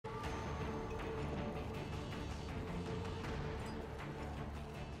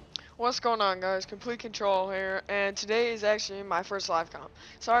What's going on, guys? Complete Control here, and today is actually my first live comp.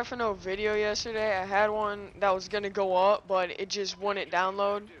 Sorry for no video yesterday. I had one that was gonna go up, but it just wouldn't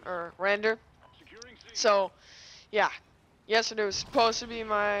download or render. So, yeah, yesterday was supposed to be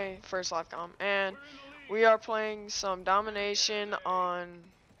my first live comp, and we are playing some domination on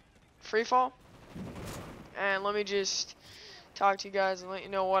free fall. And let me just talk to you guys and let you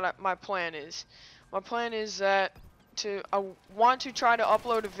know what my plan is. My plan is that I want to try to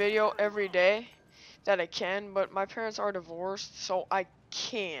upload a video every day that I can, but my parents are divorced, so I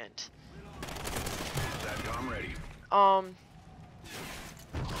can't.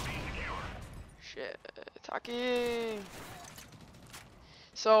 Shit, talking.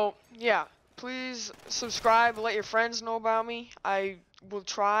 So yeah, please subscribe, let your friends know about me. I will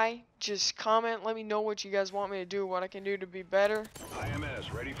try. Just comment, let me know what you guys want me to do, what I can do to be better.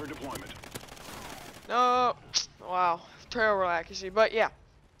 IMS ready for deployment. No, wow, terrible accuracy, but yeah.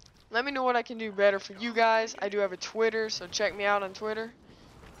 Let me know what I can do better for you guys. I do have a Twitter, so check me out on Twitter.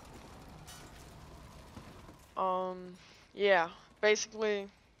 Yeah, basically,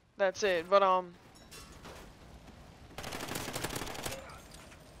 that's it. But,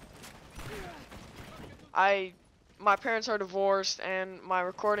 my parents are divorced, and my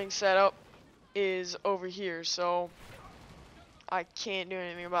recording setup is over here, so I can't do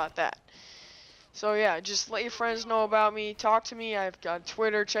anything about that. So yeah, just let your friends know about me. Talk to me. I've got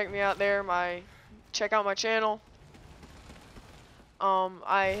Twitter. Check me out there. Check out my channel.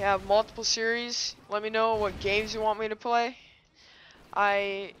 I have multiple series. Let me know what games you want me to play.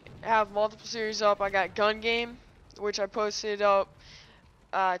 I have multiple series up. I got Gun Game, which I posted up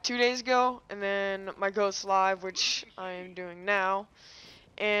 2 days ago, and then my Ghost Live, which I am doing now,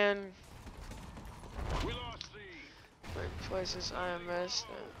 and places I am missed.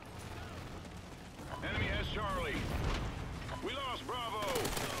 Enemy has Charlie. We lost Bravo.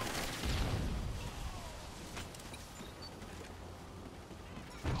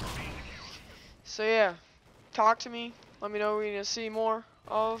 So yeah, talk to me. Let me know what you need to see more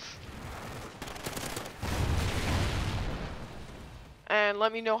of. And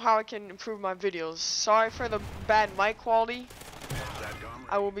let me know how I can improve my videos. Sorry for the bad mic quality.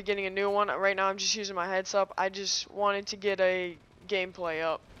 I will be getting a new one. Right now I'm just using my headset. I just wanted to get a gameplay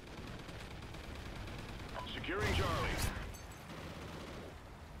up. Securing Charlie.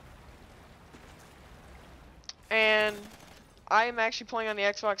 And I am actually playing on the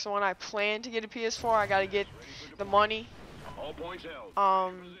Xbox One. I plan to get a PS4. I gotta get the money. All points held.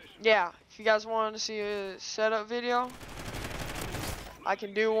 Yeah, if you guys want to see a setup video, I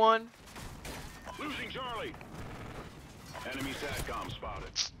can do one. Losing Charlie. Enemy SATCOM spotted.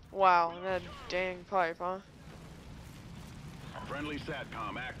 Wow, that dang pipe, huh? Friendly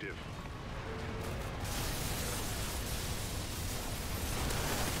SATCOM active.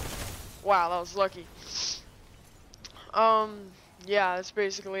 Wow, that was lucky. Yeah, that's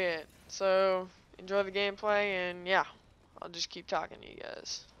basically it. So, enjoy the gameplay, and yeah, I'll just keep talking to you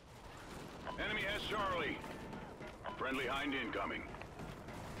guys. Enemy has Charlie. Friendly hind incoming.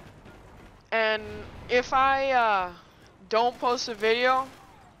 And if I don't post a video,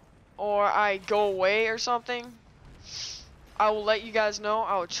 or I go away or something, I will let you guys know.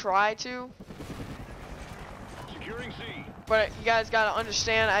 I will try to. Securing C. But you guys gotta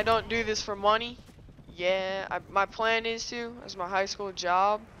understand, I don't do this for money. Yeah, my plan is to, as my high school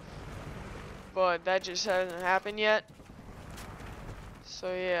job, but that just hasn't happened yet.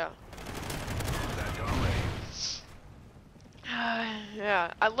 So yeah.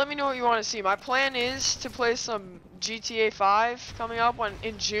 Yeah, let me know what you want to see. My plan is to play some GTA 5 coming up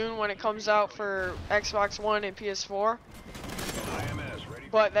in June when it comes out for Xbox One and PS4.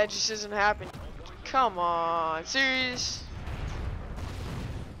 But that just isn't happening. Come on, serious?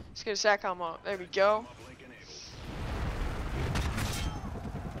 Let's get a SATCOM up. There we go.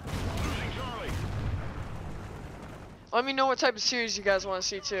 Let me know what type of series you guys want to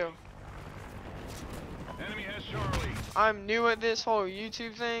see too. Enemy has Charlie. I'm new at this whole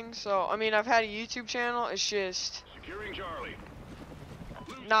YouTube thing, so I mean I've had a YouTube channel. It's just Securing Charlie.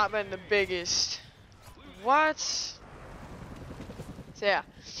 not been the biggest. What? So yeah.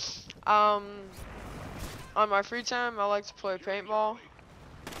 On my free time, I like to play paintball.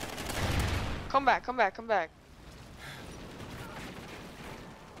 Come back, come back, come back.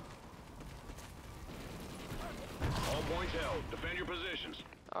 All points held. Defend your positions.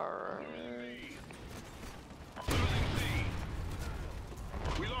 Alright. Losing C.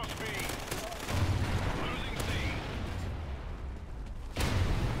 We lost B. Losing C.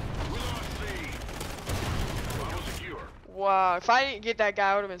 We lost C. Bravo secure. Wow, if I didn't get that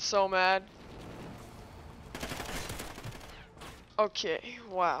guy, I would have been so mad. Okay,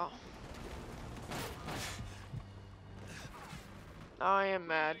 wow. I am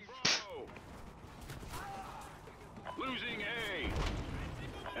mad. Bravo. Losing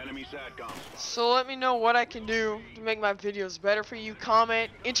A. Enemy SATCOM. So let me know what I can do to make my videos better for you.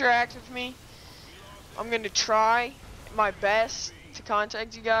 Comment, interact with me. I'm gonna try my best to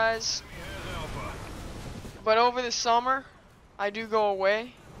contact you guys. Enemy has Alpha. But over the summer, I do go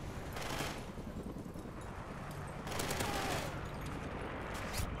away.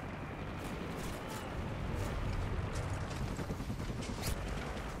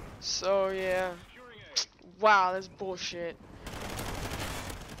 So yeah. Securing Wow, that's bullshit.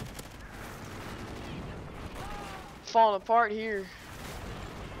 Falling apart here.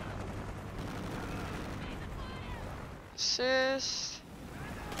 Assist.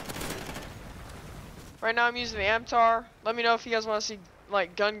 Right now I'm using the MTAR. Let me know if you guys want to see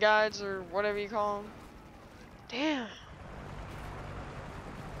like gun guides or whatever you call them. Damn. A.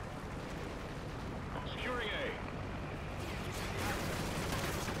 Securing A.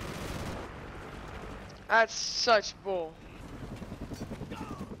 That's such bull.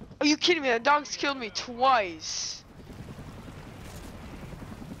 Are you kidding me? That dog's killed me twice.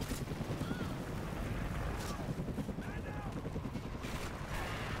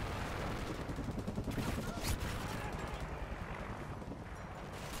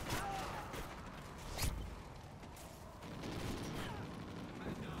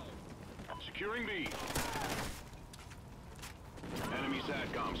 Securing B. Enemy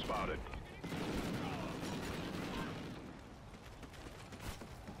SATCOM spotted.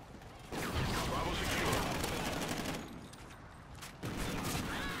 Bravo secure.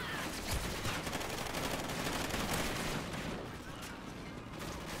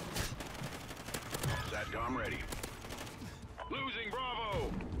 SATCOM ready. Losing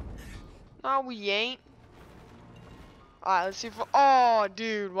Bravo. No, we ain't. Alright, let's see if. Oh,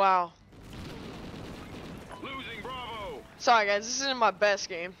 dude, wow. Losing Bravo. Sorry, guys, this isn't my best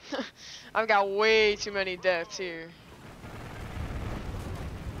game. I've got way too many deaths here.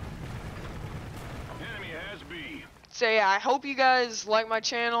 Enemy has B. So yeah, I hope you guys like my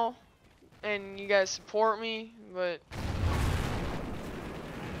channel and you guys support me, but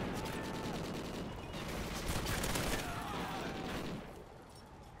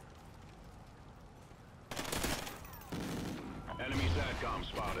Enemy SATCOM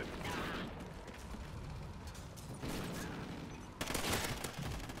spotted.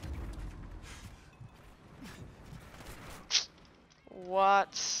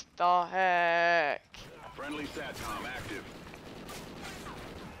 what the heck? Friendly SATCOM active.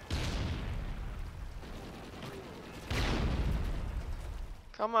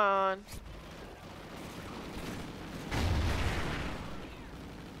 Come on.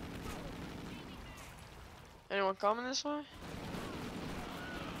 Anyone coming this way?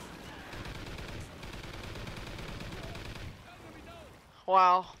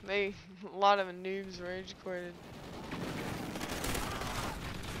 Wow, a lot of noobs rage quitted.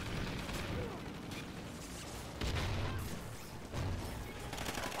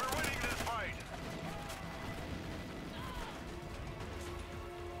 We're winning this fight.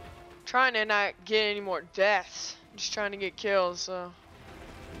 Trying to not get any more deaths. Just trying to get kills, so.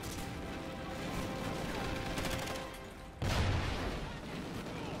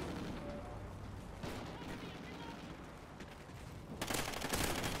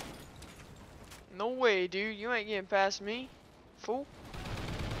 No way, dude. You ain't getting past me, fool.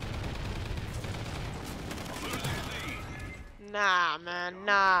 Losing C. Nah, man,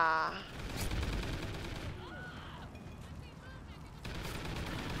 nah.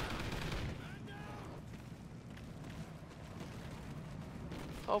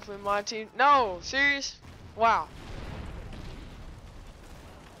 Hopefully my team. No, serious? Wow.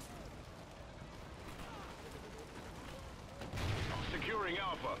 Securing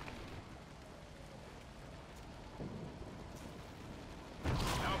Alpha.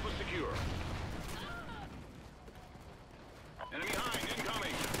 Alpha secure. Enemy hind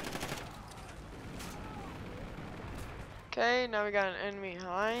incoming. Okay, now we got an enemy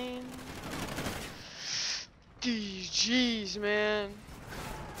hind. Jeez, man.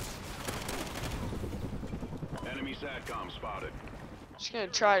 Enemy SATCOM spotted. Just gonna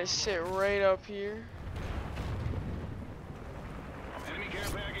try to sit right up here. Enemy care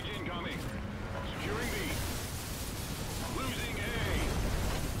package incoming. Securing B. Losing A.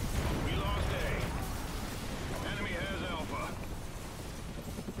 We lost A. Enemy has Alpha.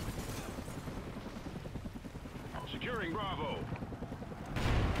 Securing Bravo.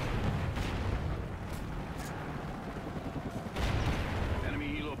 Enemy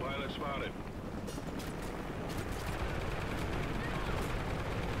helo pilot spotted.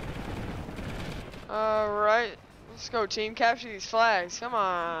 Alright, Let's go, team. Capture these flags. Come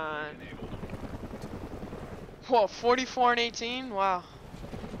on. Whoa, 44 and 18? Wow.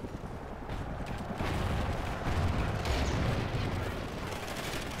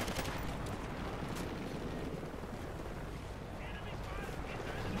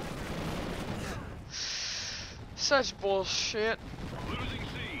 Such bullshit. Losing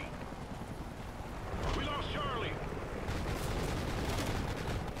C. We lost Charlie.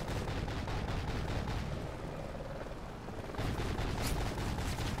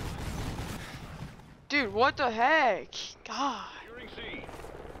 Dude, what the heck? God. Securing C.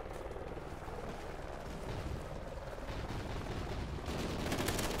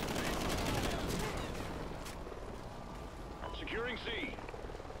 Securing C.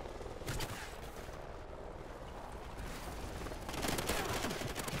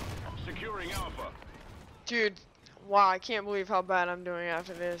 Securing Alpha. Dude, wow, I can't believe how bad I'm doing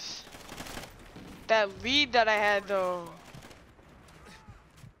after this. That lead that I had, though.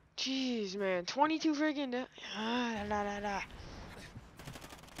 Jeez, man. 22 freaking...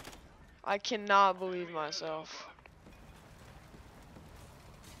 I cannot believe myself.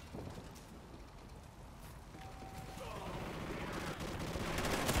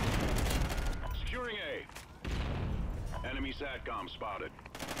 Securing A. Enemy SATCOM spotted.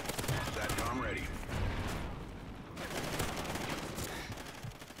 SATCOM ready.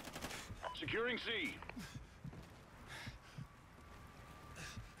 Securing C.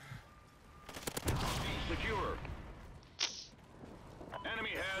 C secure. Enemy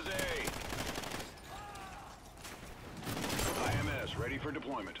has A. IMS ready for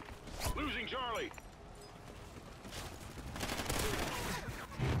deployment. Losing Charlie.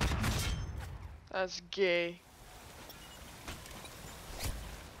 That's gay.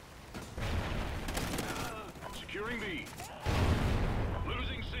 Securing B.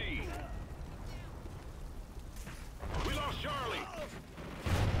 Losing C. We lost Charlie.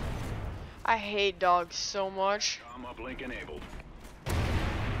 I hate dogs so much. Uplink enabled.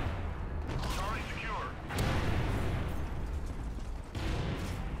 Charlie secure.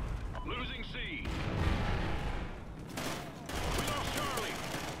 Losing C. We lost Charlie.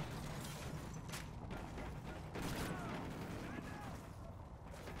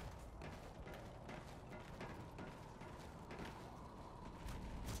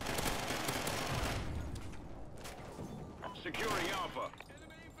 Securing Alpha.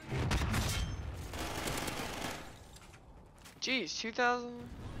 Jeez, 2,000.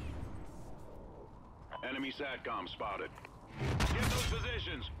 Enemy SATCOM spotted. Get those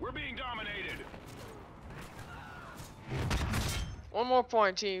positions. We're being dominated. One more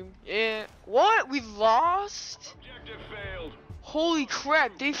point, team. Yeah. What? We lost? Objective failed. Holy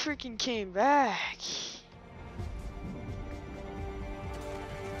crap, they freaking came back.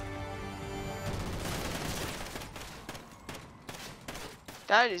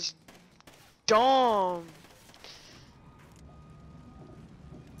 That is dumb.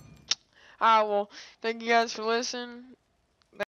 Alright, well, thank you guys for listening.